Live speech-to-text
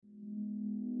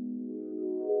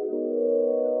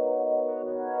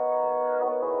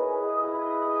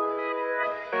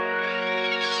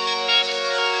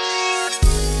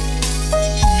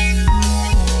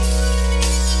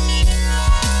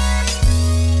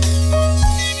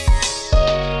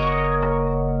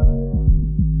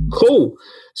Cool.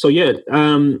 So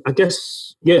I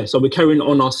guess so we're carrying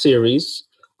on our series.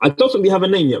 I don't think we have a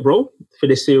name yet, bro, for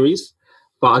this series,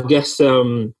 but I guess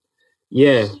we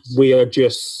are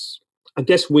just. I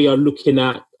guess we are looking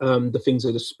at the things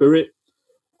of the spirit,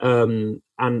 and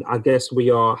I guess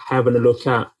we are having a look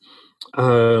at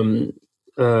the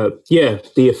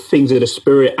things of the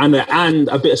spirit and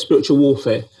a bit of spiritual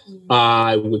warfare,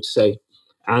 I would say,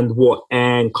 and what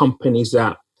accompanies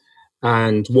that,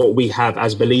 and what we have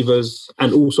as believers,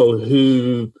 and also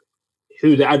who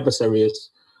the adversary is.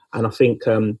 And I think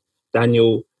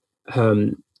Daniel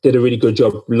did a really good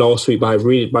job last week by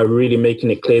really making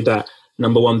it clear that,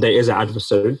 number one, there is an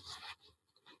adversary,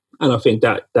 and I think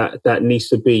that needs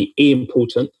to be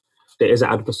important. There is an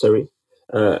adversary.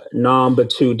 Number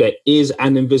two, there is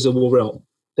an invisible realm.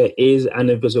 There is an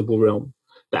invisible realm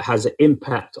that has an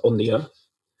impact on the earth.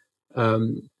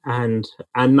 And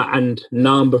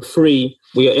number three,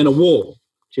 we are in a war.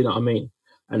 Do you know what I mean?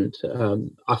 And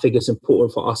I think it's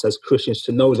important for us as Christians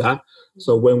to know that.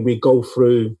 So when we go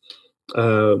through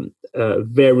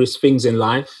various things in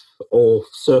life, or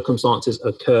circumstances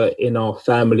occur in our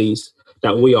families,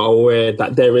 that we are aware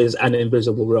that there is an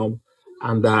invisible realm,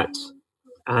 and that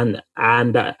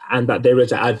there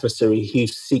is an adversary who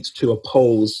seeks to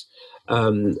oppose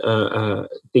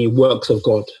the works of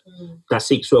God, that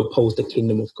seeks to oppose the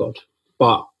kingdom of God.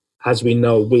 But as we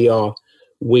know, we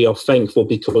are thankful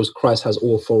because Christ has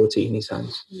all authority in his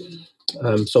hands.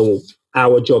 So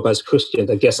our job as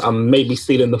Christians, I guess I'm maybe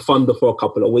stealing the thunder for a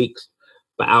couple of weeks,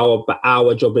 but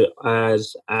our job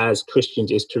as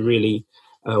Christians is to really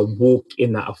walk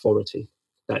in that authority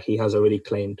that he has already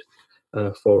claimed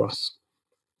for us.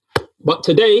 But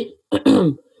today,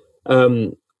 I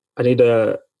need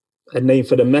a name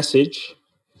for the message.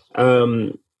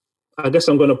 I guess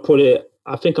I'm going to call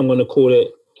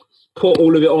it, Put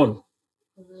All of It On.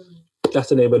 That's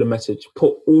the name of the message.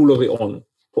 Put all of it on.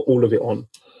 Put all of it on.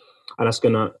 And that's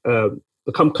going to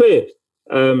become clear.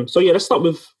 Let's start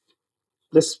with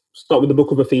the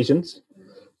book of Ephesians,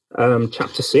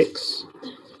 chapter 6.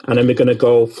 And then we're going to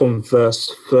go from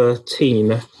verse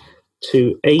 13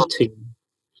 to 18.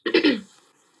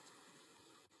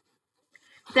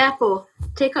 Therefore,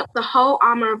 take up the whole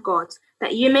armor of God,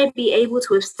 that you may be able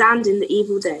to withstand in the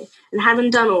evil day, and having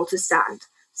done all to stand.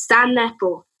 Stand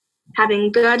therefore,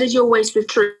 having girded your waist with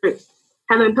truth,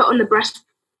 having put on the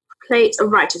breastplate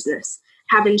of righteousness,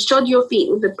 having shod your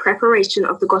feet with the preparation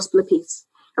of the gospel of peace.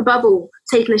 Above all,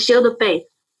 taking the shield of faith,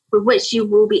 with which you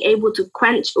will be able to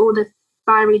quench all the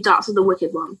fiery darts of the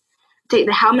wicked one. Take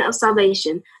the helmet of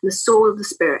salvation and the sword of the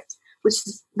Spirit, which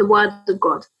is the word of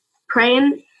God,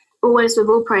 praying always with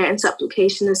all prayer and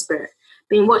supplication in the Spirit,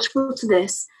 being watchful to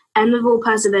this, and with all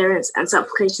perseverance and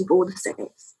supplication for all the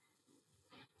saints.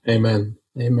 Amen.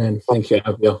 Thank you,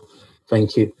 Abiel.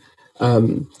 Thank you.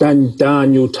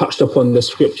 Daniel touched upon the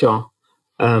scripture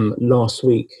last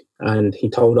week, and he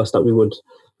told us that we would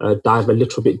dive a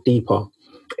little bit deeper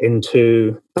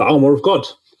into the armor of God.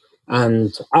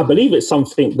 And I believe it's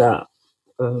something that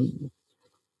a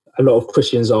lot of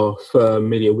Christians are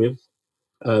familiar with,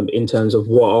 in terms of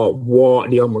what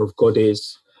the armor of God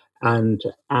is, and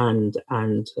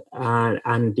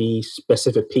the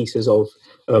specific pieces of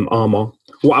armor.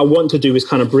 What I want to do is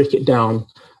kind of break it down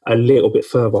a little bit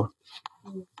further.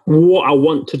 What I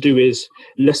want to do is,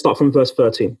 let's start from verse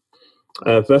 13.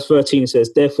 Verse 13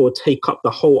 says, therefore take up the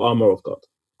whole armor of God.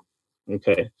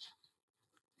 Okay.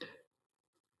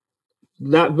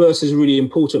 That verse is really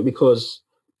important because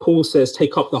Paul says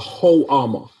take up the whole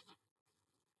armor.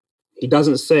 He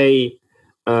doesn't say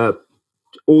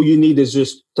all you need is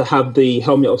just to have the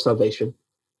helmet of salvation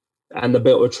and the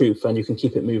belt of truth, and you can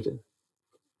keep it moving.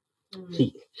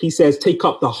 He says take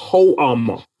up the whole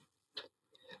armor.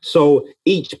 So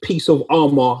each piece of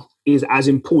armor is as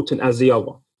important as the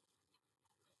other.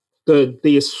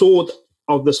 The sword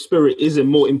of the Spirit isn't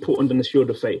more important than the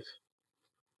shield of faith.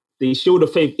 The shield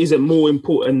of faith isn't more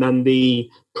important than the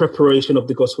preparation of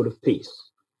the gospel of peace.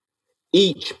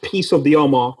 Each piece of the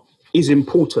armor is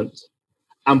important.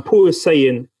 And Paul is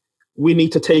saying we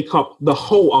need to take up the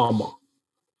whole armor.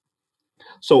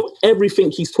 So everything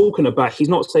he's talking about, he's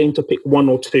not saying to pick one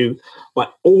or two,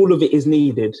 but all of it is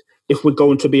needed if we're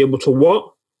going to be able to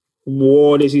what?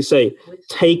 What does he say?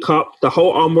 Take up the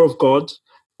whole armor of God,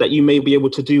 that you may be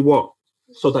able to do what?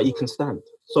 So that you can stand,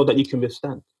 so that you can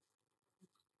withstand.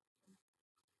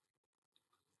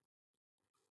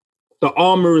 The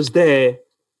armor is there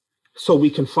so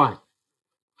we can fight.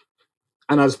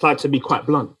 And I'd like to be quite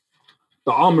blunt.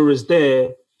 The armor is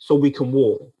there so we can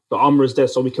war. The armor is there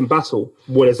so we can battle.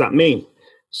 What does that mean?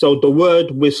 So the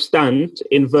word withstand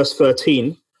in verse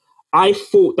 13, I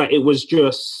thought that it was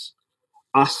just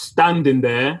are standing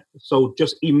there. So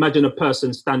just imagine a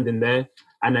person standing there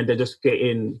and then they're just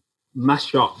getting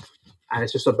mashed up. And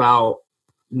it's just about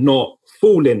not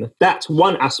falling. That's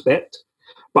one aspect.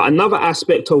 But another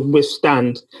aspect of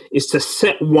withstand is to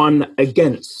set one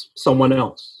against someone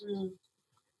else,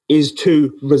 is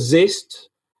to resist.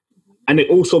 And it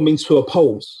also means to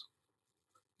oppose.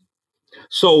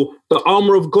 So the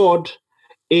armor of God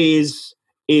is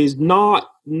not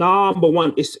number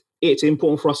one. It's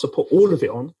important for us to put all of it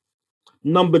on.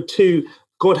 Number two,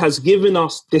 God has given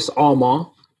us this armor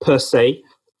per se.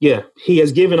 Yeah, he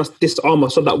has given us this armor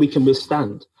so that we can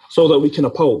withstand, so that we can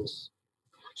oppose,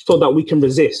 so that we can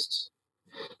resist,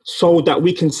 so that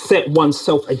we can set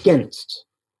oneself against.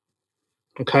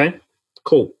 Okay,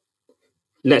 cool.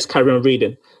 Let's carry on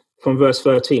reading from verse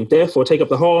 13. Therefore, take up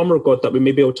the whole armor of God that we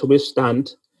may be able to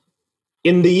withstand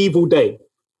in the evil day.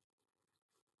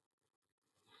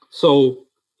 So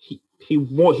he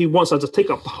wants us to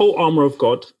take up the whole armor of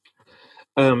God,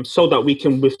 so that we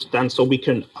can withstand, so we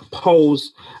can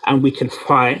oppose and we can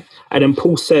fight. And then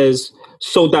Paul says,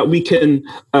 so that we can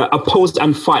oppose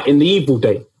and fight in the evil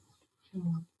day.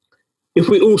 If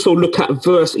we also look at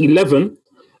verse 11,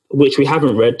 which we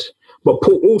haven't read, but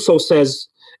Paul also says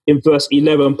in verse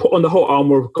 11, put on the whole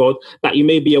armor of God that you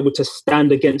may be able to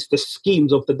stand against the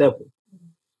schemes of the devil.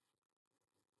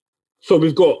 So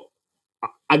we've got,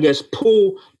 I guess,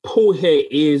 Paul here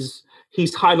he's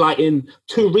highlighting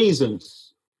two reasons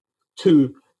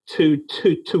to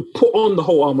put on the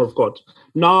whole armor of God.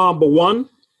 Number one,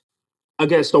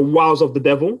 against the wiles of the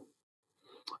devil.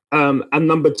 And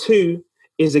number two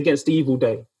is against the evil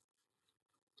day.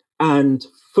 And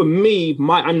for me,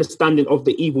 my understanding of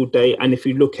the evil day, and if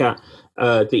you look at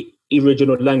the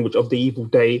original language of the evil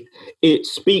day, it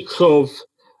speaks of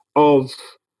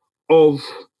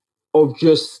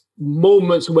just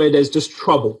moments where there's just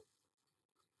trouble.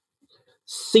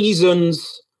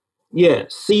 Seasons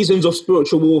of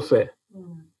spiritual warfare.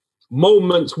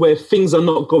 Moments where things are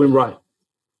not going right.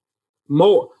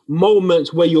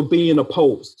 Moments where you're being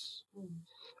opposed.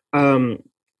 And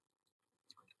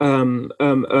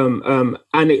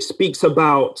it speaks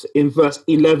about, in verse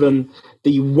 11,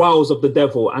 the wiles of the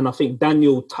devil. And I think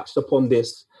Daniel touched upon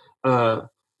this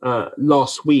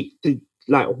last week.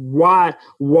 What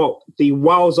the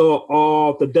wiles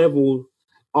of the devil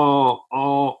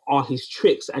are his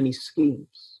tricks and his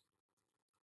schemes.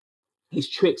 His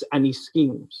tricks and his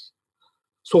schemes.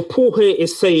 So Paul here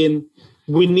is saying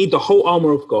we need the whole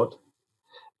armor of God.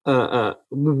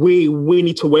 We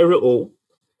need to wear it all,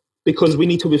 because we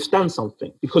need to withstand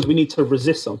something, because we need to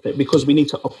resist something, because we need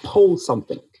to oppose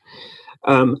something.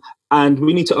 And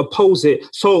we need to oppose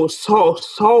it so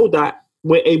that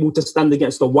we're able to stand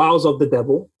against the wiles of the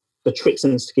devil, the tricks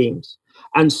and schemes.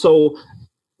 And so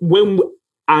in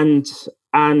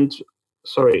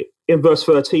verse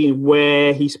 13,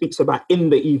 where he speaks about in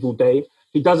the evil day,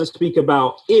 he doesn't speak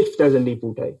about if there's an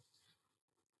evil day.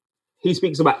 He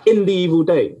speaks about in the evil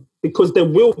day, because there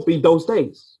will be those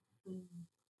days.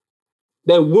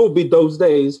 There will be those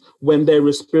days when there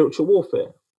is spiritual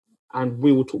warfare, and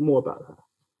we will talk more about that.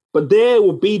 But there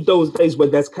will be those days where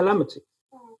there's calamity,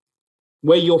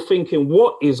 where you're thinking,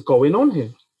 what is going on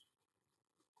here?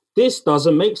 This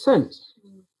doesn't make sense.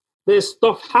 There's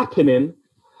stuff happening,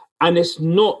 and it's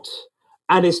not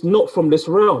from this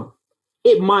realm.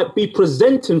 It might be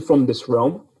presenting from this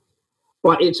realm,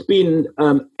 but it's been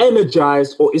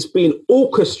energized, or it's been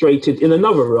orchestrated in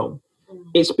another realm.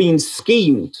 It's been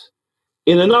schemed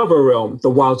in another realm, the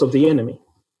wiles of the enemy.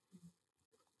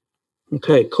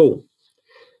 Okay, cool.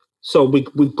 So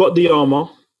we've got the armor.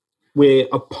 We're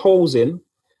opposing.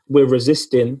 We're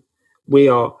resisting. We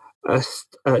are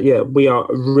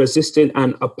resisting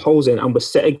and opposing, and we're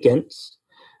set against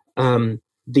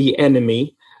the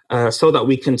enemy, so that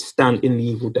we can stand in the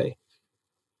evil day.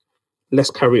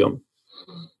 Let's carry on.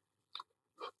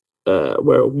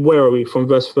 Where are we? From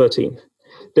verse 13.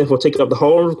 Therefore, take up the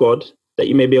whole armor of God, that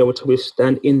you may be able to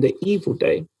withstand in the evil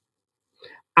day.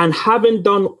 And having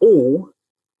done all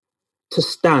to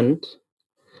stand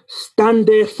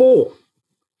therefore.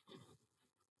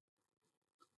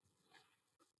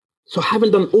 So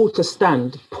having done all to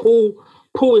stand, Paul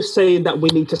is saying that we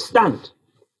need to stand.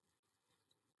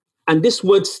 And this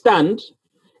word stand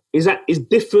is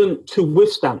different to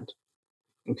withstand.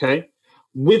 Okay?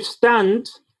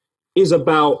 Withstand is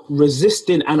about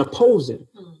resisting and opposing.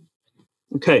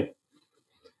 Okay.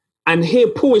 And here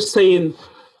Paul is saying,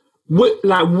 we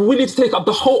need to take up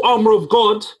the whole armor of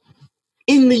God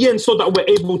in the end, so that we're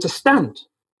able to stand.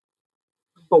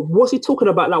 But what's he talking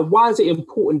about? Why is it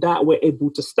important that we're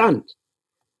able to stand?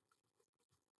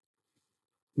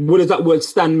 What does that word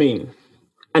stand mean?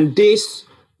 And this,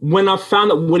 when I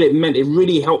found out what it meant, it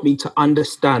really helped me to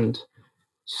understand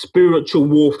spiritual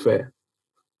warfare.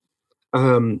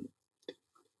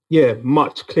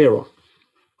 Much clearer.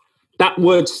 That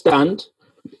word stand,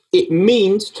 it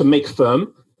means to make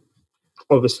firm,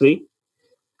 obviously.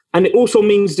 And it also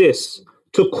means this,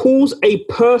 to cause a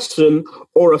person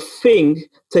or a thing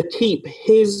to keep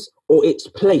his or its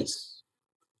place.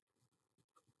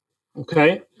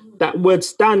 Okay? That word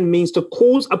stand means to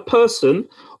cause a person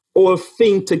or a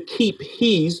thing to keep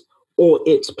his or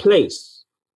its place.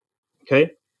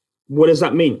 Okay? What does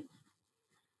that mean?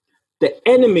 The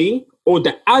enemy or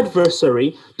the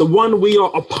adversary, the one we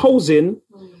are opposing,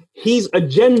 his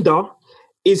agenda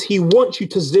is he wants you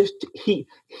to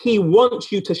he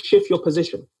wants you to shift your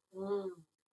position.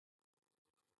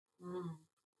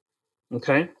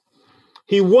 Okay?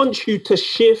 He wants you to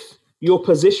shift your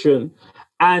position,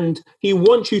 and he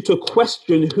wants you to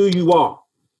question who you are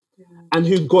and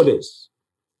who God is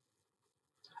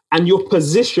and your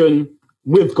position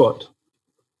with God.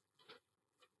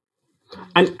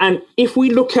 And if we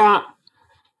look at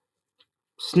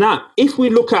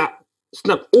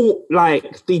all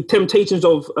like the temptations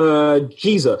of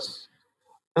Jesus,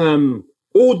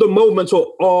 all the moments of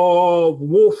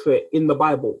warfare in the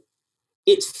Bible,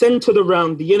 it's centered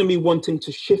around the enemy wanting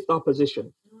to shift our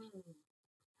position,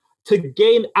 to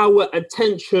gain our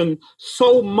attention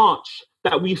so much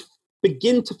that we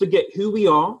begin to forget who we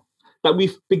are, that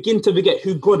we begin to forget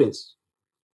who God is.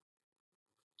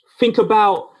 Think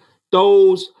about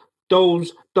those.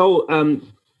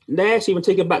 Let's even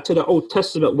take it back to the Old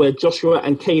Testament where Joshua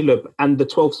and Caleb and the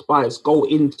 12 spies go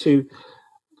into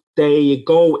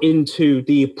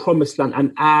the promised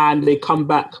land, and they come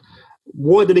back.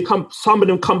 What did they come? Some of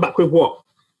them come back with what?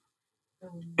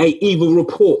 A evil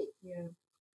report. Yeah.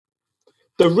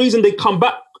 The reason they come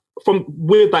back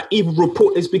with that evil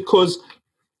report is because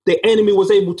the enemy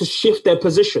was able to shift their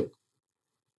position.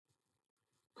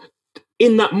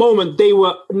 In that moment, they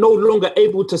were no longer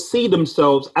able to see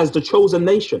themselves as the chosen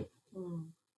nation.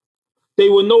 They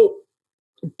weren't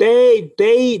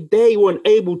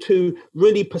able to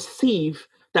really perceive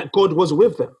that God was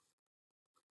with them.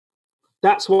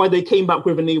 That's why they came back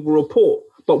with an evil report.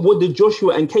 But what did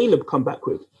Joshua and Caleb come back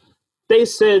with? They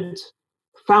said,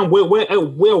 "Fam, we're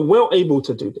well able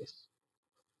to do this."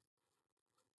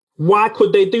 Why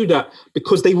could they do that?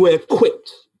 Because they were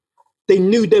equipped. They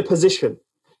knew their position.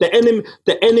 The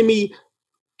enemy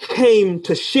came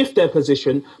to shift their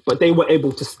position, but they were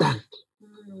able to stand.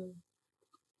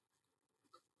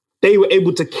 They were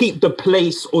able to keep the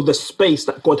place or the space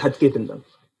that God had given them.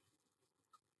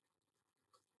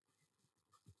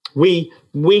 We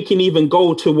can even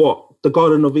go to what? The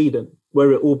Garden of Eden,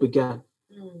 where it all began.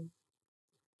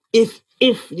 If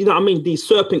you know what I mean, the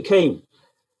serpent came,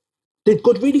 did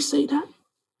God really say that?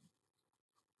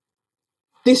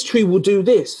 This tree will do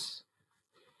this.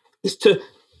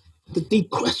 The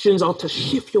questions are to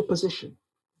shift your position.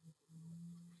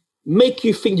 Make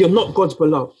you think you're not God's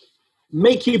beloved.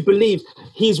 Make you believe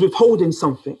he's withholding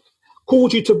something.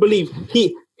 Called you to believe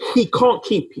he can't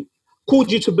keep you.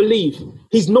 Called you to believe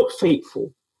he's not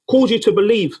faithful. Called you to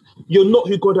believe you're not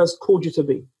who God has called you to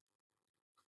be.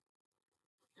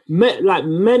 Like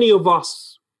many of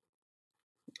us,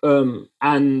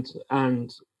 many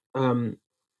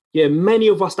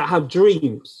of us that have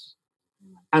dreams,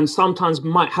 and sometimes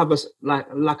might have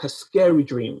like a scary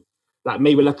dream, like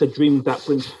maybe like a dream that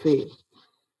brings fear.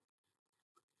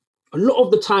 A lot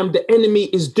of the time, the enemy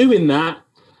is doing that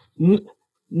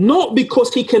not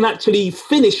because he can actually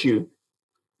finish you,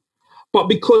 but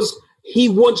because he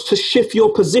wants to shift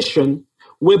your position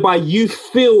whereby you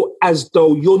feel as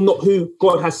though you're not who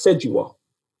God has said you are.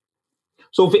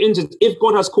 So, for instance, if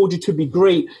God has called you to be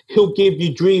great, he'll give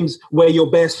you dreams where you're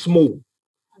bare small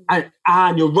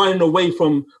and you're running away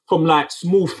from like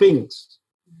small things.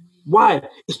 Why?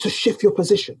 It's to shift your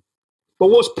position. But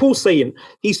what's Paul saying?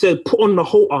 He said, put on the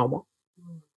whole armor,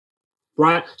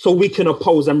 right? So we can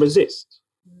oppose and resist.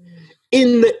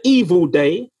 In the evil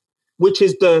day, which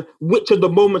of the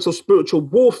moments of spiritual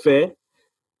warfare,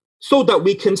 so that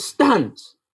we can stand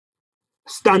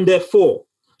therefore,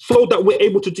 so that we're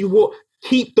able to do what?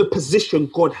 Keep the position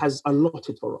God has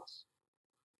allotted for us.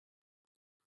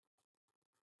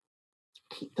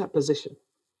 Keep that position.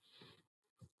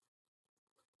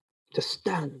 To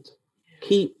stand.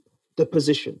 Keep the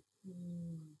position.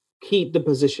 Keep the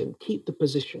position. Keep the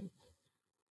position.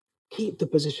 Keep the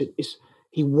position.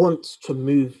 He wants to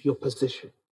move your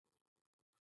position.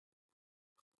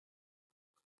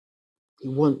 He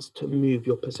wants to move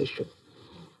your position.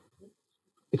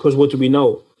 Because what do we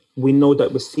know? We know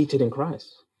that we're seated in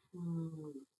Christ.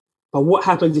 But what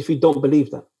happens if you don't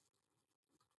believe that?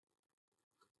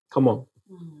 Come on.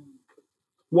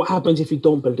 What happens if you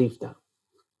don't believe that?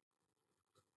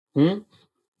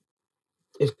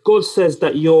 If God says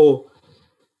that you're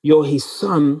his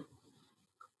son,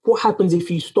 what happens if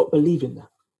you stop believing that?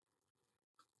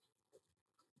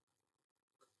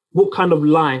 What kind of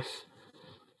life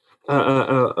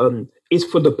is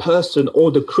for the person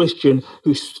or the Christian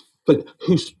who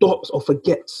stops or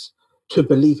forgets to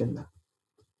believe in that?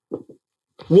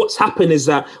 What's happened is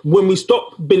that when we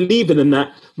stop believing in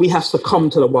that, we have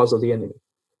succumbed to the wiles of the enemy.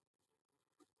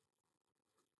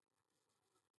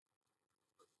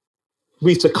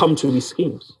 We've succumbed to his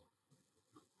schemes.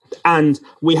 And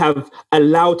we have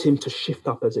allowed him to shift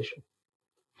our position.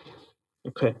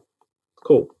 Okay,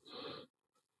 cool.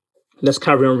 Let's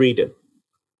carry on reading.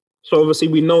 So obviously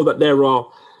we know that there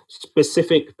are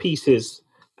specific pieces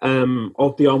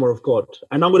of the armor of God.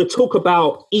 And I'm going to talk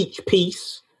about each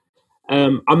piece.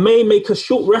 I may make a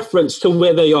short reference to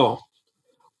where they are,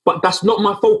 but that's not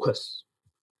my focus.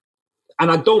 And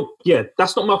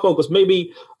that's not my focus.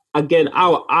 Maybe, again,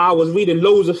 I was reading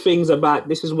loads of things about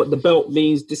this is what the belt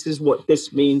means, this is what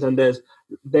this means, and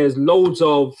there's loads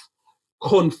of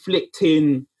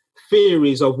conflicting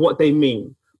theories of what they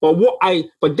mean.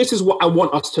 But this is what I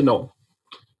want us to know.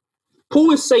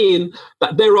 Paul is saying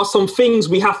that there are some things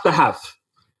we have to have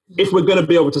if we're going to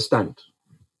be able to stand.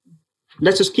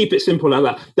 Let's just keep it simple like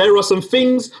that. There are some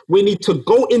things we need to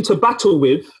go into battle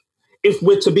with if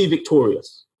we're to be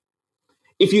victorious.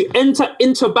 If you enter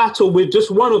into battle with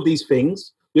just one of these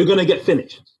things, you're going to get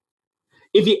finished.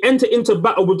 If you enter into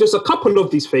battle with just a couple of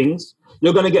these things,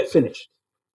 you're going to get finished.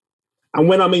 And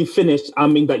when I mean finished, I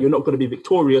mean that you're not going to be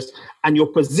victorious and your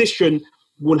position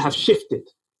will have shifted.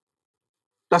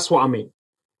 That's what I mean.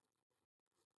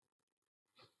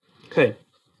 Okay,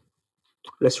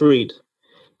 let's read.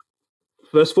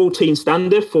 Verse 14, stand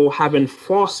therefore having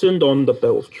fastened on the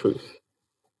belt of truth.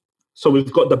 So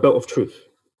we've got the belt of truth.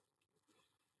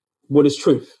 What is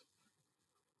truth?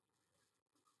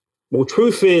 Well,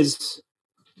 truth is,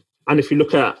 and if you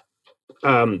look at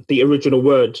the original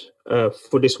word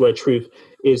for this word truth,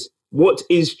 is what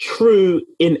is true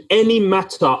in any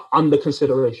matter under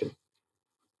consideration.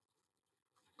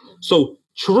 So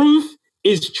truth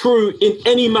is true in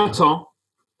any matter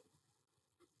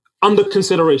under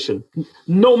consideration.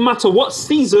 No matter what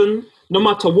season, no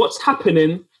matter what's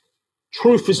happening,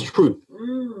 truth is true.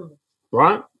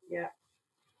 Right? Yeah.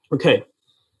 Okay.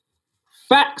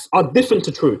 Facts are different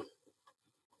to truth.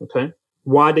 Okay.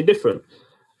 Why are they different?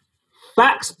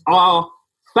 Facts are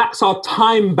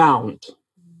time bound.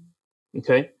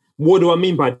 Okay. What do I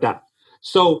mean by that?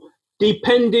 So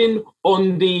depending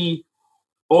on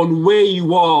where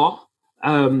you are,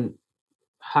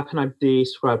 how can I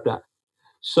describe that?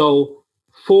 So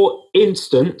for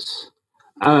instance,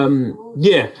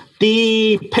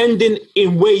 depending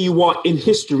in where you are in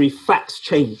history, facts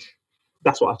change.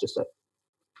 That's what I just said.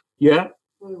 Yeah.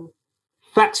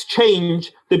 Facts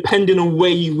change depending on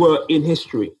where you were in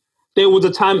history. There was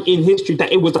a time in history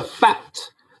that it was a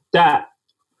fact that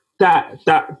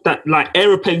like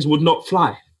airplanes would not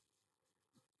fly.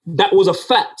 That was a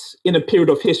fact in a period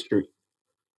of history.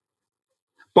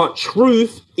 But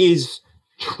truth is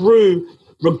true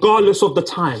regardless of the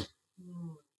time,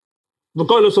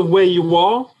 regardless of where you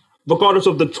are, regardless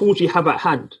of the tools you have at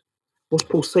hand. What's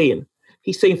Paul saying?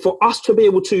 He's saying for us to be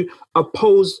able to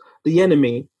oppose the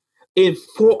enemy,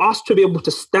 for us to be able to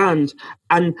stand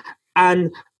and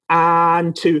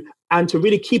to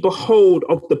really keep a hold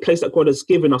of the place that God has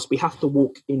given us, we have to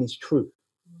walk in his truth.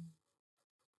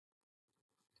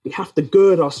 We have to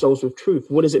gird ourselves with truth.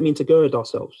 What does it mean to gird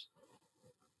ourselves?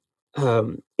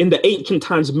 In the ancient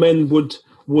times, men would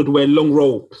wear long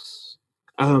robes,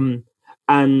 and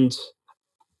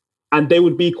they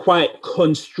would be quite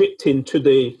constricting to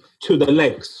the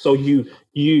legs. So you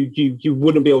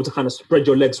wouldn't be able to kind of spread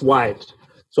your legs wide.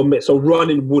 So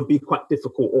running would be quite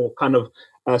difficult, or kind of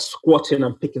squatting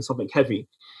and picking something heavy.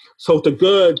 So the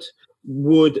gird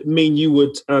would mean you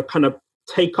would kind of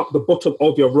take up the bottom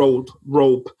of your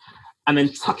robe and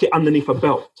then tuck it underneath a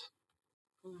belt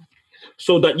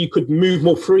so that you could move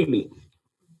more freely,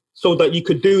 so that you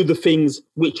could do the things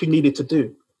which you needed to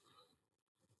do.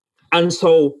 And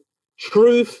so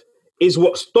truth is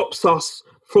what stops us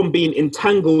from being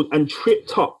entangled and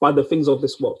tripped up by the things of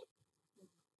this world.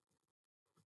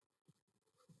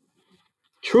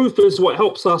 Truth is what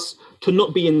helps us to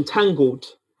not be entangled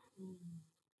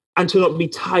and to not be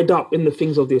tied up in the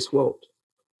things of this world.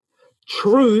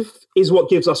 Truth is what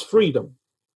gives us freedom.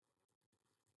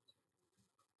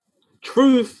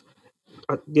 Truth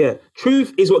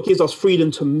is what gives us freedom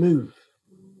to move,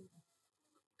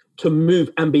 to move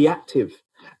and be active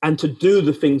and to do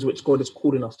the things which God is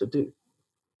calling us to do.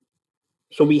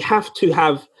 So we have to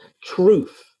have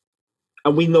truth.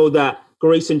 And we know that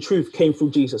grace and truth came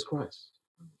through Jesus Christ.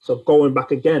 So going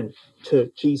back again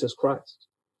to Jesus Christ,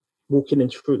 walking in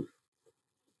truth.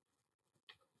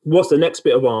 What's the next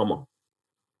bit of armor?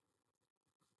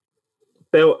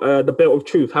 The belt of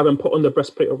truth, having put on the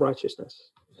breastplate of righteousness.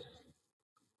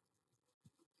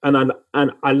 And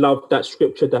I love that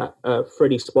scripture that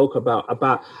Freddie spoke about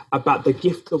the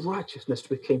gift of righteousness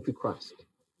which came through Christ.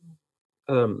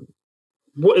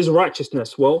 What is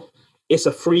righteousness? Well, it's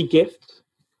a free gift,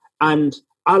 and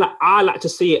I like to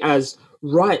see it as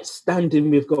right standing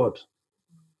with God.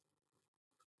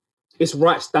 It's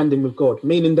right standing with God,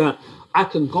 meaning that I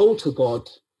can go to God,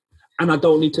 and I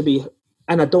don't need to be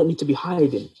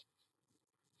hiding.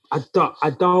 I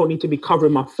don't need to be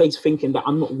covering my face, thinking that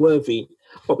I'm not worthy.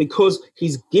 But because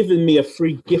He's given me a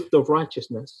free gift of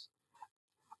righteousness,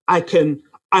 I can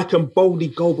boldly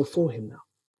go before Him now.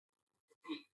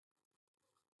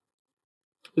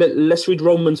 Let's read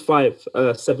Romans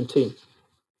 5:17.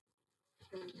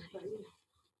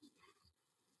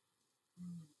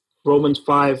 Romans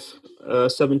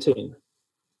 5:17.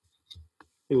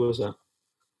 Who was that?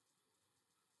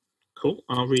 Cool.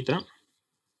 I'll read that.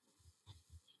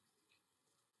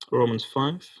 Romans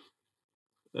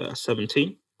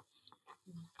 5:17.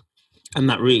 And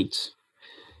that reads,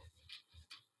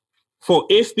 "For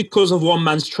if because of one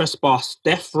man's trespass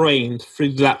death reigned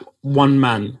through that one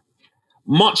man,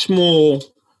 much more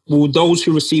will those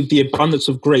who receive the abundance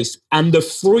of grace and the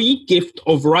free gift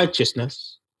of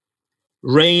righteousness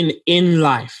reign in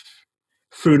life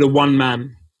through the one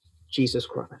man, Jesus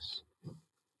Christ."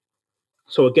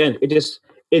 So again, it just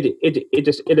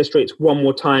illustrates one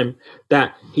more time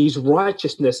that His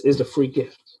righteousness is a free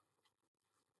gift.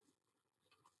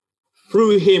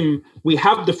 Through Him, we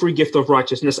have the free gift of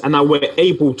righteousness, and now we're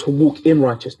able to walk in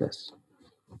righteousness.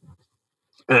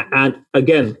 And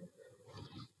again,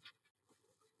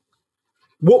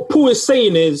 what Paul is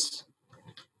saying is,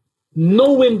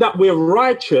 knowing that we're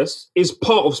righteous is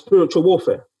part of spiritual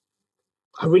warfare.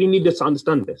 I really need us to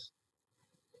understand this.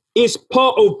 It's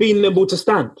part of being able to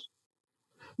stand.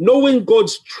 Knowing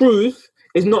God's truth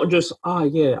is not just, I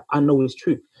know His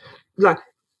truth. Like,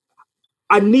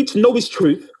 I need to know His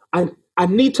truth, and I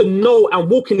need to know and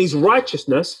walk in His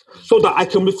righteousness so that I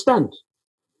can withstand.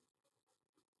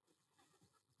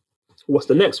 What's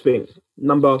the next thing?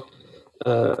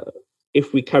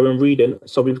 If we carry on reading,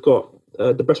 so we've got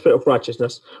the breastplate of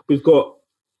righteousness. We've got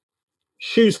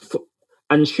shoes for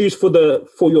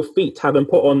your feet, having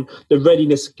put on the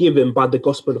readiness given by the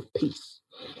gospel of peace.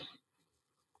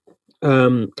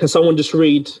 Can someone just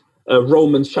read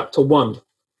Romans chapter 1,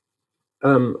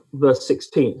 verse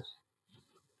 16?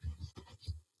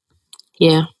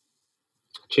 Yeah.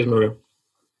 Cheers, Maria.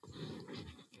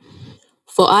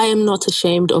 "For I am not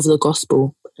ashamed of the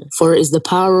gospel, for it is the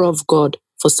power of God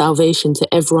for salvation to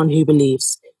everyone who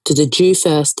believes, to the Jew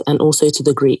first and also to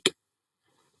the Greek."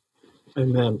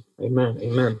 Amen, amen,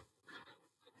 amen.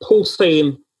 Paul's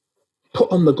saying,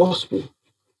 put on the gospel.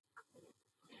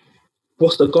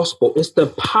 What's the gospel? It's the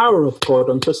power of God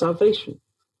unto salvation.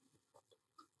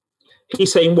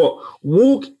 He's saying what?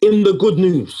 Walk in the good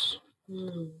news.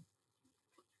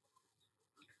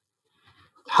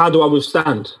 How do I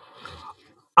withstand?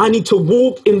 I need to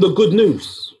walk in the good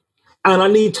news. And I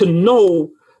need to know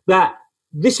that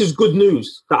this is good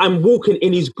news, that I'm walking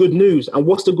in His good news. And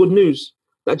what's the good news?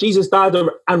 That Jesus died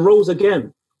and rose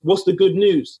again. What's the good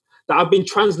news? That I've been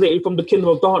translated from the kingdom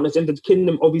of darkness into the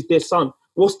kingdom of His dear Son.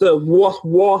 What's the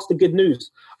good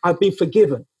news? I've been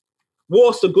forgiven.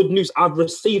 What's the good news? I've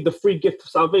received the free gift of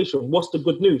salvation. What's the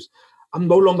good news? I'm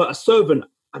no longer a servant.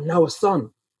 I'm now a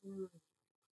son.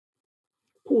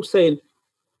 Paul's saying,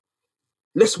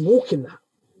 let's walk in that.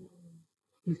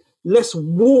 Let's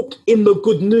walk in the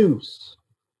good news.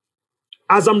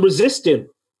 As I'm resisting,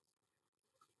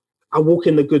 I walk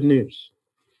in the good news.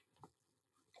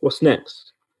 What's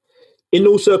next? In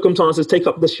all circumstances, take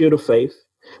up the shield of faith,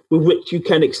 with which you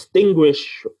can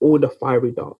extinguish all the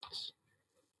fiery darts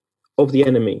of the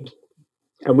enemy.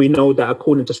 And we know that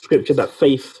according to scripture, that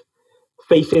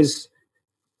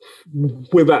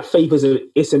without faith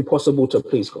it's impossible to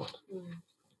please God.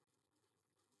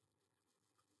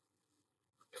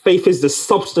 Faith is the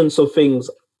substance of things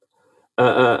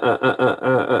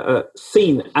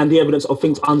seen and the evidence of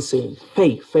things unseen.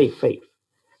 Faith is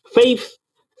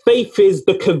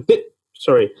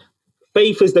the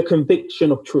faith is the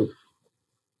conviction of truth.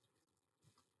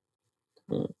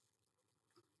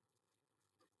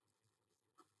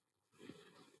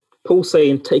 Paul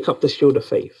saying, take up the shield of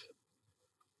faith.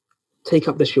 take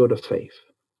up the shield of faith.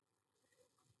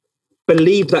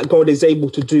 Believe that God is able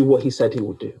to do what he said he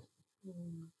will do.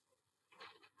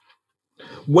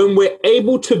 When we're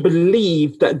able to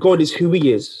believe that God is who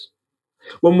he is,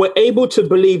 when we're able to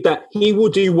believe that he will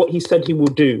do what he said he will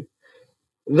do,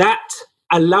 that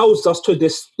allows us to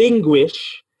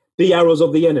distinguish the arrows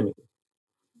of the enemy.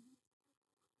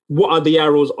 What are the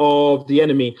arrows of the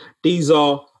enemy? These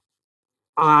are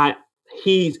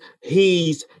his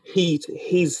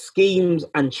schemes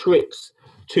and tricks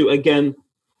to, again,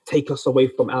 take us away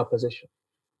from our position.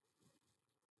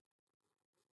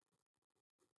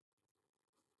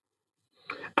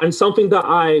 And something that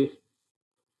I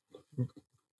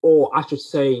should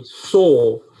say,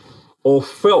 saw or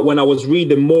felt when I was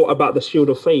reading more about the shield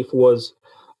of faith was,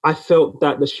 I felt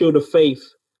that the shield of faith,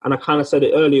 and I kind of said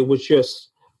it earlier, was just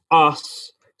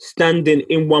us standing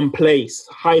in one place,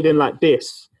 hiding like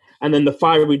this, and then the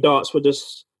fiery darts were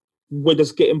just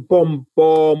getting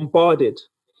bombarded.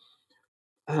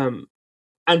 And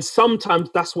sometimes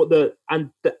that's what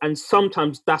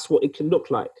sometimes that's what it can look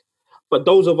like. But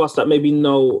those of us that maybe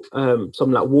know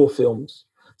some like war films,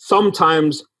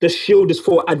 sometimes the shield is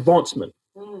for advancement.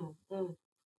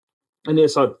 And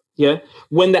it's like,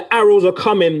 when the arrows are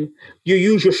coming, you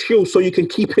use your shield so you can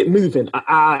keep it moving.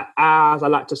 As I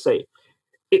like to say,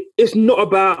 it's not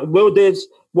about there's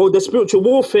spiritual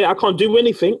warfare. I can't do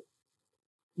anything.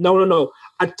 No.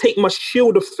 I take my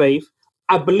shield of faith.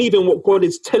 I believe in what God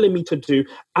is telling me to do,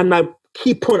 and I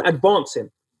keep on advancing.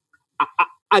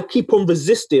 I keep on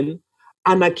resisting,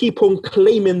 and I keep on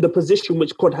claiming the position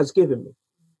which God has given me.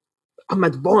 I'm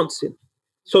advancing,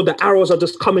 so the arrows are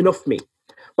just coming off me.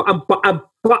 But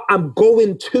I'm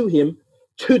going to him,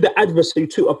 to the adversary,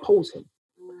 to oppose him.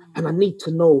 And I need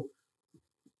to know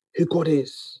who God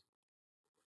is.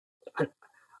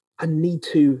 I need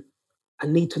to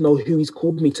know who he's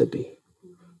called me to be.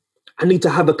 I need to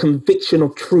have a conviction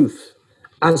of truth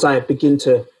as I begin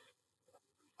to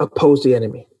oppose the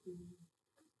enemy.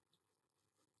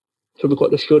 So we've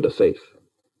got the shield of faith,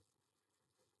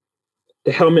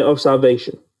 the helmet of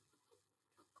salvation.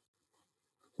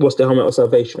 What's the helmet of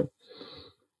salvation?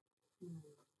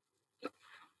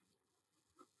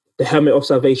 The helmet of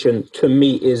salvation to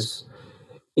me is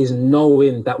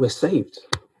knowing that we're saved.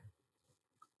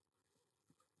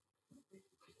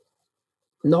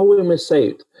 Knowing we're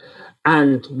saved.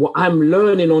 And what I'm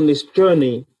learning on this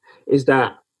journey is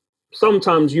that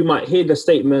sometimes you might hear the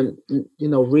statement,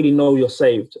 really know you're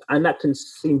saved. And that can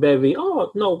seem very,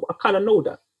 no, I kind of know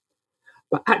that.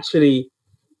 But actually,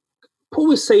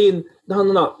 Paul is saying,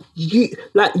 no. You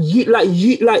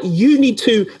need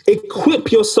to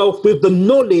equip yourself with the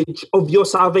knowledge of your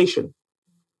salvation.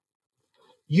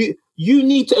 You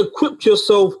need to equip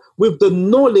yourself with the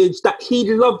knowledge that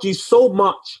he loved you so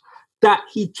much that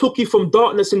he took you from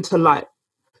darkness into light,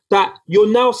 that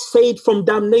you're now saved from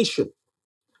damnation.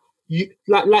 You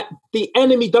like the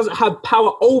enemy doesn't have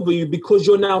power over you because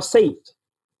you're now saved.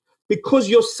 Because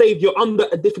you're saved, you're under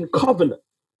a different covenant.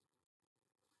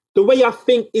 The way I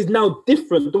think is now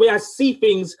different. The way I see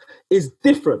things is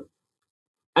different.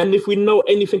 And if we know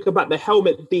anything about the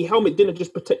helmet didn't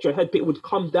just protect your head, but it would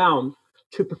come down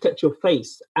to protect your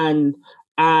face and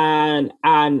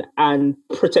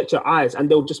protect your eyes. And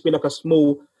there'll just be like a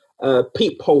small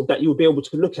peephole that you'll be able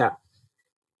to look at.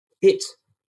 It's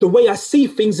the way I see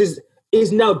things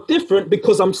is now different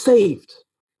because I'm saved.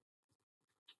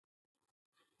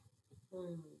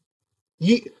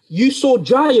 You saw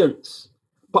giants,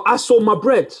 but I saw my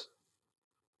bread.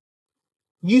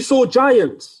 You saw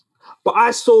giants, but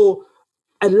I saw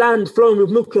a land flowing with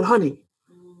milk and honey.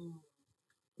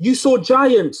 You saw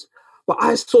giants, but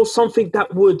I saw something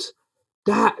that would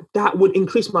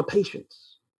increase my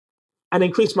patience and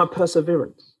increase my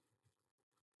perseverance.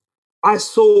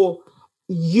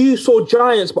 You saw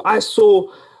giants, but I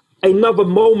saw another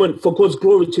moment for God's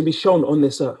glory to be shown on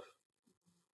this earth.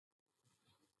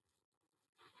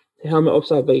 The helmet of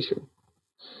salvation.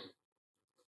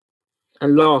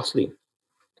 And lastly,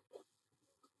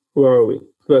 where are we?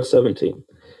 Verse 17.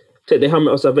 Take the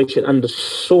helmet of salvation and the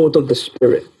sword of the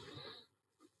Spirit,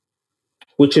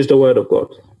 which is the word of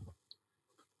God.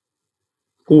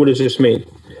 What does this mean?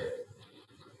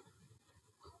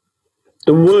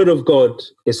 The word of God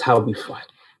is how we fight.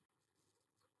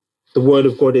 The word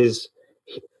of God is,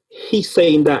 he's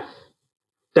saying that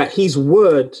his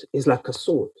word is like a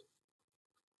sword.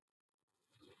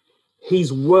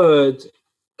 His word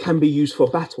can be used for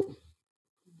battle.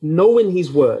 Knowing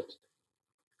his word.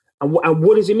 And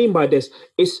what does he mean by this?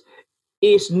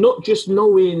 It's not just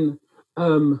knowing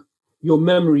your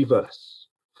memory verse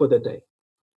for the day.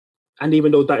 And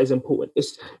even though that is important,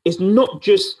 it's not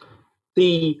just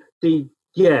the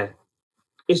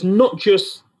it's not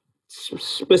just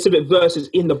specific verses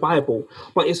in the Bible,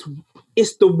 but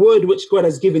it's the word which God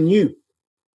has given you.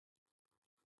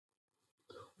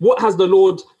 What has the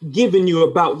Lord given you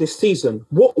about this season?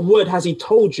 What word has he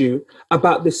told you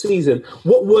about this season?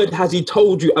 What word has he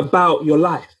told you about your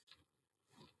life?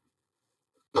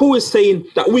 Paul is saying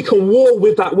that we can war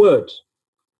with that word.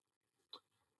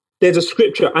 There's a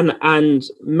scripture, and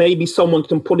maybe someone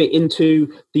can put it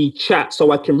into the chat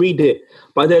so I can read it.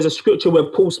 But there's a scripture where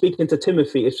Paul's speaking to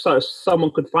Timothy, if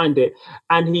someone could find it,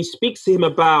 and he speaks to him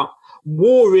about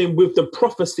warring with the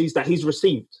prophecies that he's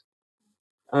received.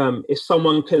 If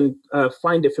someone can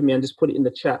find it for me and just put it in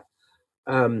the chat,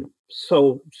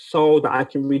 so that I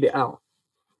can read it out.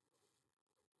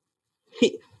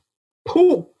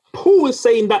 Paul is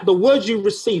saying that the words you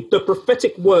receive, the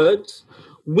prophetic words,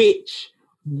 which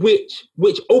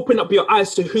open up your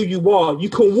eyes to who you are, you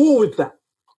can war with that.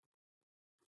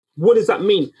 What does that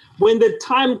mean? When the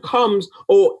time comes,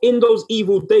 or in those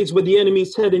evil days where the enemy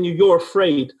is telling you you're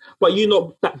afraid, but you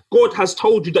know that God has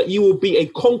told you that you will be a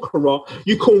conqueror,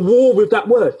 you can war with that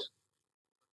word.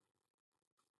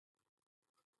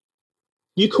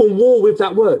 You can war with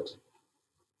that word.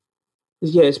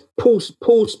 Yes, Paul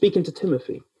speaking to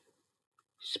Timothy.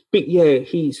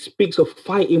 He speaks of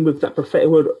fighting with that prophetic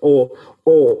word, or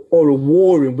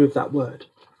warring with that word.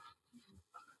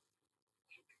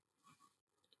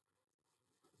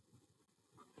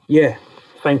 Yeah,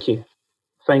 thank you.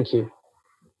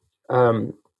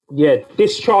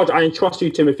 Discharge I entrust you,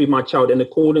 Timothy, my child, in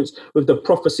accordance with the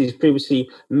prophecies previously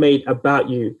made about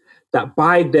you, that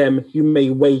by them you may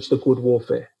wage the good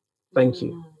warfare. Thank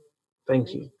you,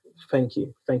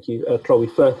 Chloe.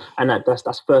 First, and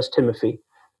that's 1 Timothy,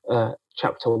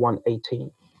 chapter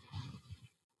 1:18.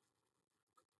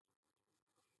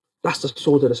 That's the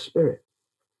sword of the Spirit,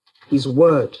 his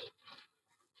word.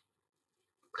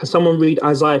 Can someone read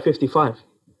Isaiah 55,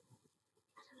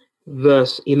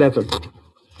 verse 11?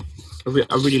 I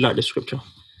really like this scripture.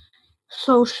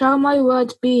 So shall my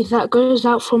word be that goes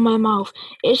out from my mouth.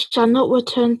 It shall not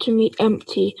return to me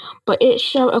empty, but it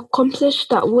shall accomplish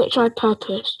that which I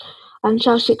purpose, and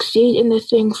shall succeed in the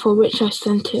thing for which I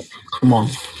sent it. Come on.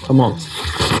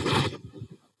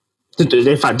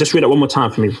 In fact, just read it one more time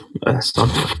for me, son.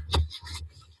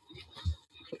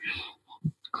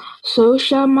 So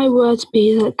shall my word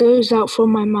be that goes out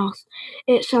from my mouth.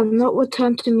 It shall not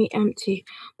return to me empty,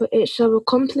 but it shall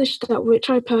accomplish that which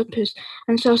I purpose,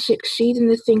 and shall succeed in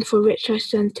the thing for which I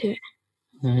sent it.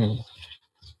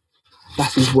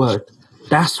 That's his word.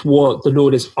 That's what the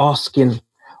Lord is asking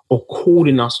or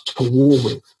calling us to war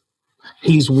with.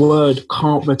 His word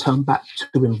can't return back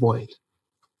to him void.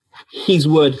 His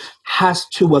word has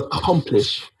to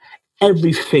accomplish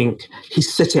everything he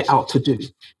set it out to do.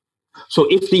 So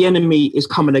if the enemy is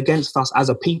coming against us as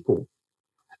a people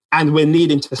and we're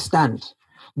needing to stand,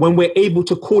 when we're able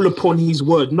to call upon his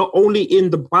word, not only in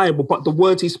the Bible, but the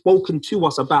words he's spoken to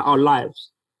us about our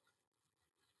lives,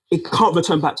 it can't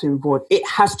return back to him void. It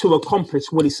has to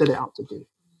accomplish what he set it out to do.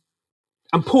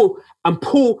 And Paul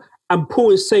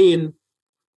is saying,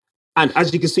 and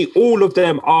as you can see, all of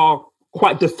them are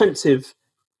quite defensive,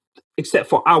 except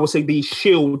for, I would say, the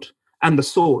shield and the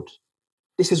sword.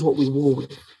 This is what we war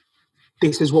with.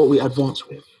 This is what we advance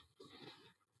with.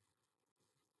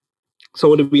 So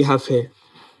what do we have here?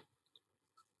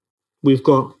 We've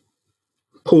got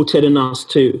Paul telling us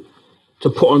to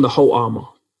put on the whole armor.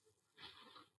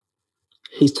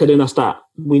 He's telling us that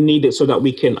we need it so that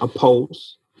we can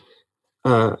oppose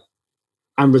and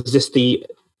resist in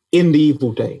the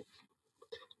evil day.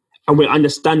 And we're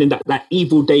understanding that that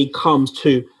evil day comes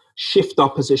to shift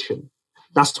our position.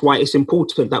 That's why it's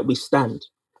important that we stand.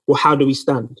 Well, how do we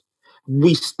stand?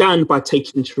 We stand by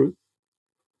taking truth.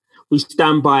 We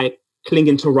stand by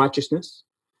clinging to righteousness.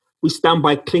 We stand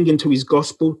by clinging to his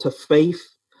gospel, to faith,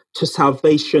 to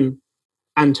salvation,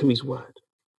 and to his word.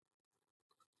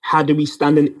 How do we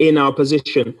stand in our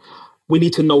position? We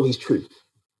need to know his truth.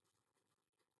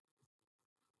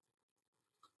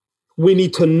 We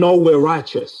need to know we're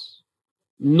righteous,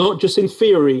 not just in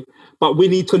theory, but we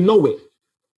need to know it.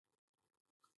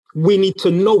 We need to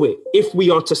know it if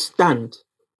we are to stand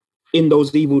in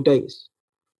those evil days.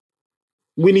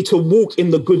 We need to walk in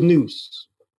the good news.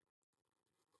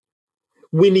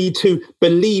 We need to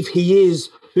believe he is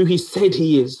who he said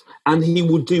he is, and he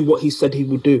will do what he said he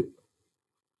will do.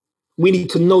 We need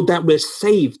to know that we're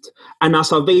saved and our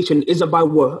salvation isn't by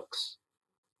works,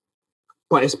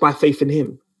 but it's by faith in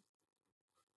him.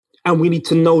 And we need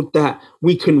to know that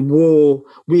we can war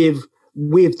with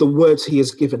the words he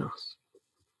has given us.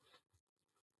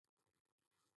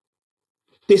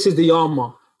 This is the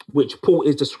armor which Paul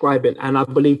is describing. And I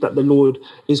believe that the Lord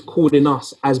is calling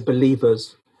us as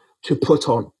believers to put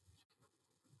on.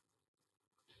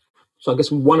 So I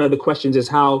guess one of the questions is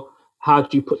how do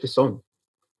you put this on?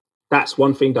 That's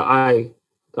one thing that I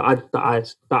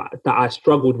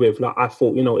struggled with. Like, I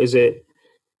thought, is it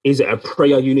a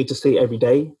prayer you need to say every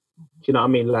day? Do you know what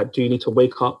I mean? Like, do you need to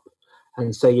wake up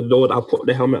and say, Lord, I'll put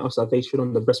the helmet of salvation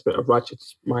on, the breastplate of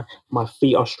righteousness. My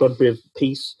feet are shod with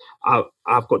peace.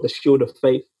 I've got the shield of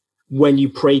faith. When you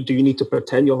pray, do you need to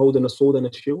pretend you're holding a sword and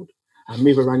a shield and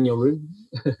move around your room?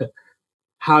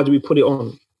 How do we put it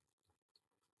on?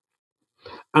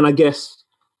 And I guess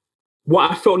what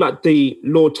I felt like the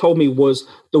Lord told me was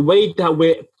the way that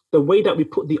we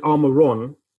put the armor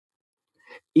on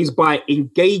is by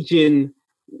engaging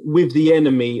with the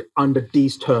enemy under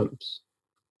these terms.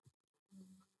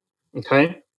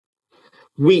 Okay?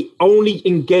 We only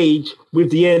engage with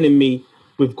the enemy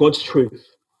with God's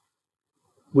truth,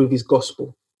 with his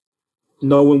gospel,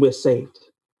 knowing we're saved,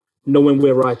 knowing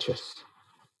we're righteous,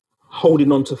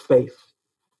 holding on to faith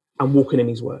and walking in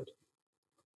his word.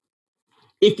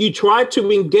 If you try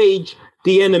to engage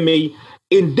the enemy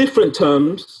in different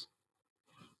terms,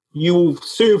 you'll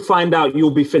soon find out you'll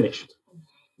be finished.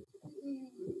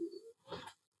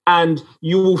 And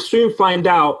you will soon find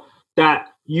out that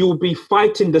you'll be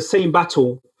fighting the same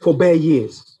battle for bare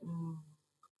years.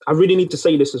 I really need to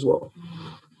say this as well.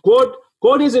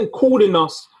 God isn't calling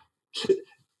us to,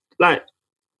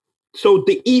 so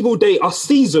the evil day are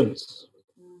seasons.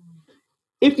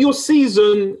 If your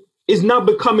season is now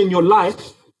becoming your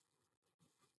life,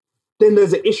 then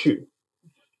there's an issue.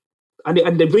 And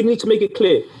they really need to make it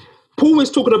clear. Paul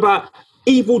is talking about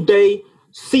evil day,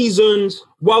 seasons,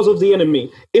 wiles of the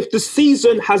enemy. If the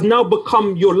season has now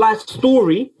become your life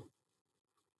story,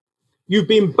 you've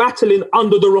been battling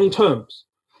under the wrong terms.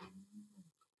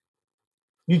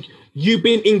 You've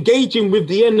been engaging with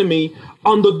the enemy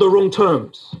under the wrong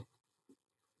terms.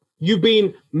 You've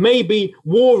been maybe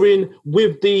warring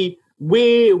with the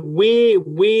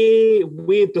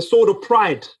sword of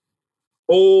pride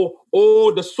or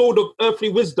the sword of earthly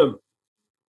wisdom.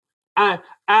 And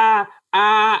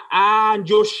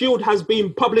your shield has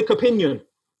been public opinion.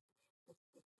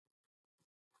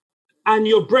 And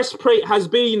your breastplate has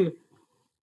been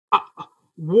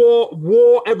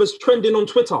whatever's trending on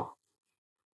Twitter.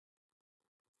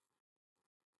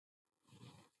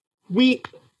 We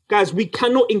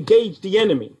cannot engage the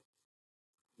enemy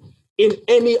in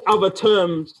any other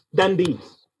terms than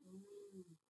these.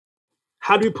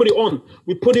 How do we put it on?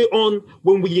 We put it on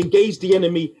when we engage the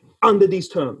enemy under these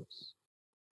terms.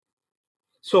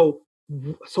 So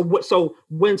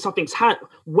when something's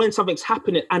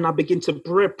happening and I begin to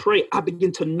pray, I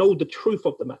begin to know the truth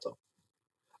of the matter.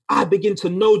 I begin to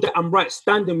know that I'm right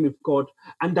standing with God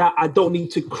and that I don't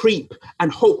need to creep and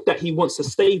hope that he wants to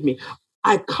save me.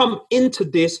 I come into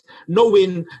this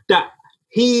knowing that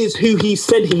he is who he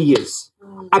said he is.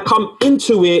 I come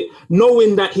into it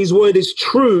knowing that his word is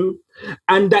true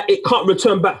and that it can't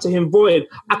return back to him void.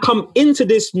 I come into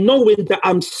this knowing that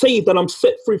I'm saved and I'm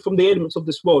set free from the elements of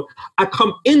this world. I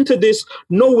come into this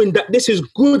knowing that this is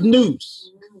good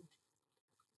news.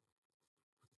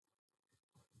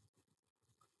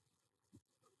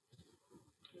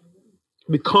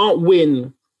 We can't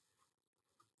win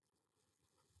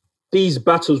these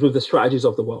battles with the strategies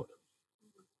of the world.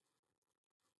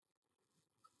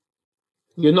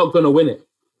 You're not going to win it.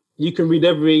 You can read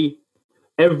every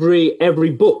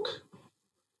book.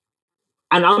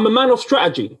 And I'm a man of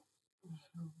strategy.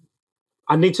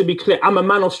 I need to be clear. I'm a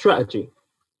man of strategy.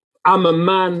 I'm a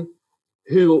man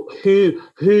who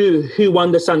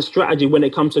understands strategy when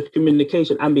it comes to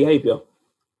communication and behavior.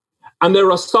 And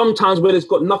there are some times where it's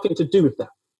got nothing to do with that.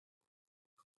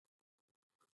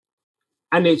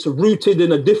 And it's rooted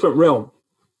in a different realm.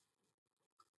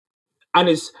 And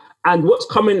what's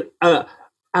coming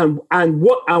and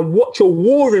what you're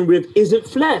warring with isn't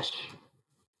flesh.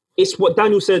 It's what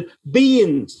Daniel said,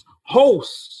 beings,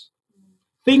 hosts,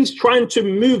 things trying to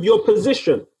move your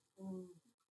position.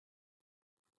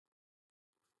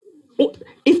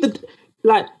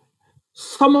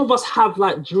 Some of us have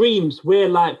dreams where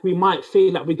we might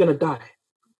feel like we're gonna die.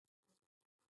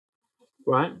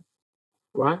 Right?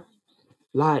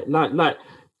 Like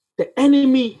the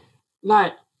enemy,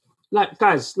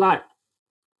 guys,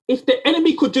 if the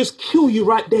enemy could just kill you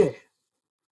right there,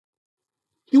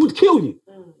 he would kill you.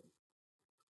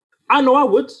 I know I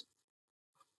would.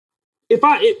 If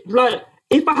I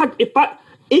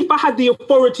had the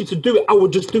authority to do it, I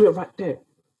would just do it right there.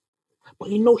 But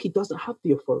he doesn't have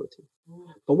the authority.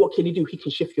 But what can he do? He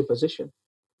can shift your position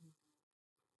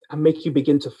and make you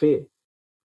begin to fear.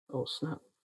 Oh, snap.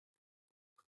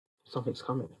 something's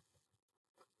coming.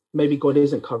 Maybe God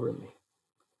isn't covering me.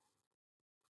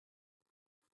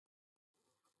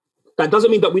 That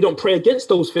doesn't mean that we don't pray against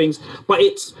those things, but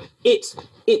it's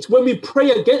when we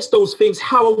pray against those things,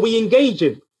 how are we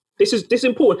engaging? This is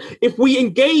important. If we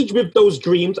engage with those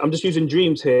dreams, I'm just using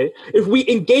dreams here. If we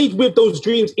engage with those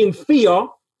dreams in fear,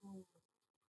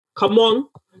 come on,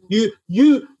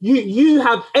 you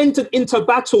have entered into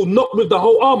battle not with the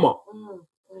whole armor.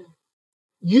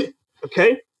 You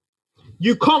can't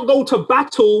go to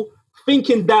battle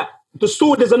thinking that the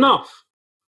sword is enough.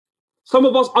 Some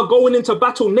of us are going into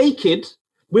battle naked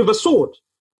with a sword.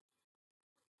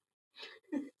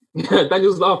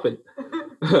 Daniel's laughing.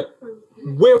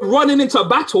 We're running into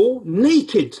battle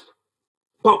naked.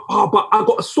 But I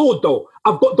got a sword though.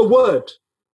 I've got the word.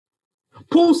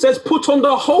 Paul says, put on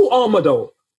the whole armor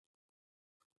though.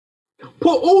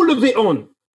 Put all of it on.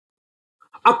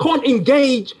 I can't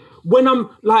engage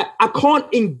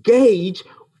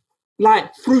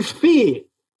through fear.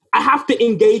 I have to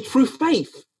engage through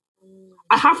faith.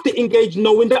 I have to engage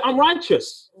knowing that I'm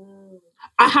righteous.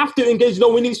 I have to engage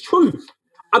knowing His truth.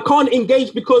 I can't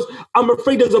engage because I'm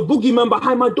afraid there's a boogeyman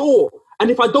behind my door. And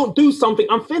if I don't do something,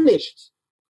 I'm finished.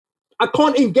 I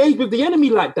can't engage with the enemy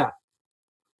like that.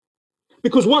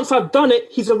 Because once I've done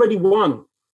it, he's already won.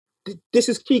 This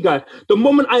is key, guys. The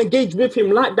moment I engage with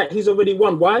him like that, he's already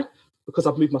won. Why? Because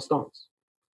I've moved my stance.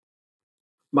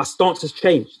 My stance has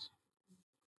changed.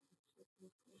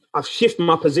 I've shifted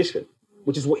my position,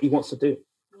 which is what he wants to do.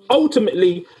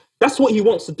 Ultimately, that's what he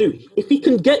wants to do. If he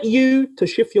can get you to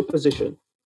shift your position,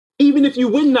 even if you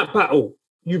win that battle,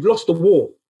 you've lost the war.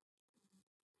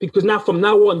 Because now, from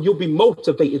now on, you'll be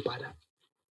motivated by that.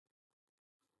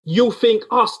 You'll think,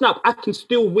 oh, snap, I can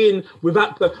still win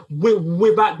without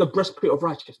the breastplate of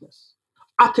righteousness.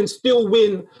 I can still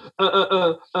win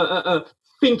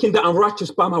thinking that I'm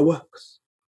righteous by my works.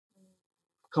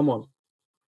 Come on.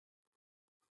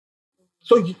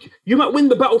 So you might win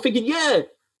the battle thinking, yeah,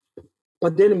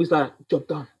 but the enemy's like, job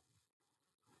done.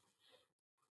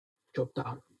 Job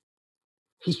done.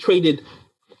 He's traded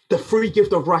the free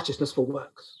gift of righteousness for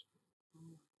works.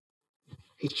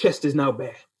 His chest is now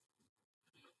bare.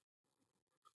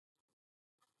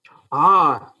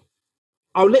 I'll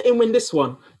let him win this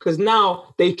one because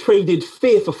now they traded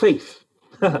fear for faith.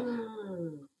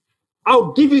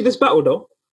 I'll give you this battle though.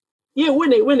 Yeah,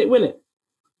 win it.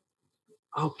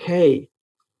 Okay.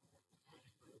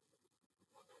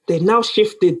 They now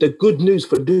shifted the good news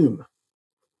for doom.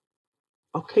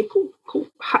 Okay, cool.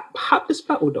 Have this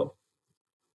battle though.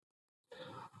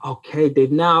 Okay, they've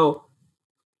now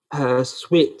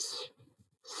switched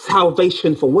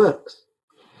salvation for works.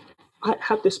 I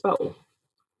have this battle.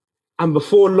 And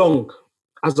before long,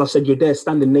 as I said, you're there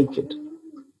standing naked,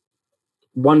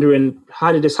 wondering,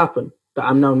 how did this happen that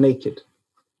I'm now naked?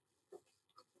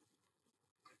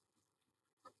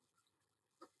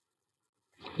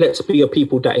 Let's be a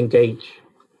people that engage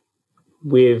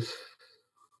with,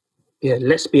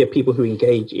 let's be a people who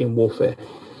engage in warfare,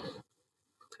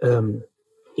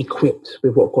 equipped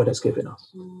with what God has given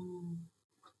us.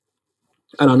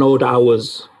 And I know that I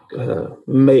was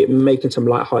making some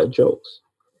lighthearted jokes.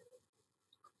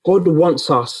 God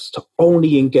wants us to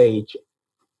only engage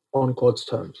on God's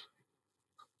terms,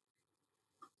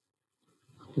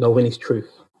 knowing His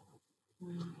truth,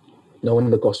 knowing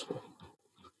the gospel,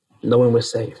 knowing we're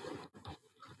saved,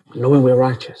 knowing we're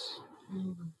righteous,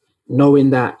 knowing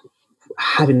that,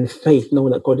 having faith,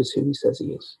 knowing that God is who He says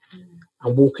He is,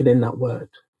 and walking in that word,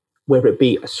 whether it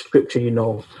be a scripture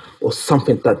or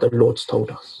something that the Lord's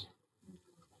told us.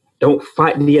 Don't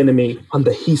fight the enemy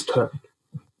under His term.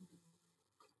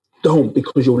 Don't,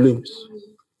 because you'll lose.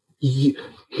 He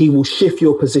will shift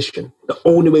your position. The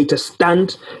only way to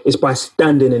stand is by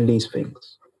standing in these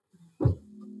things.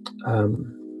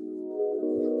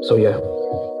 So yeah,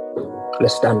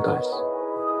 let's stand, guys.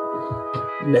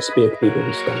 Let's be a people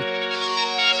who stand.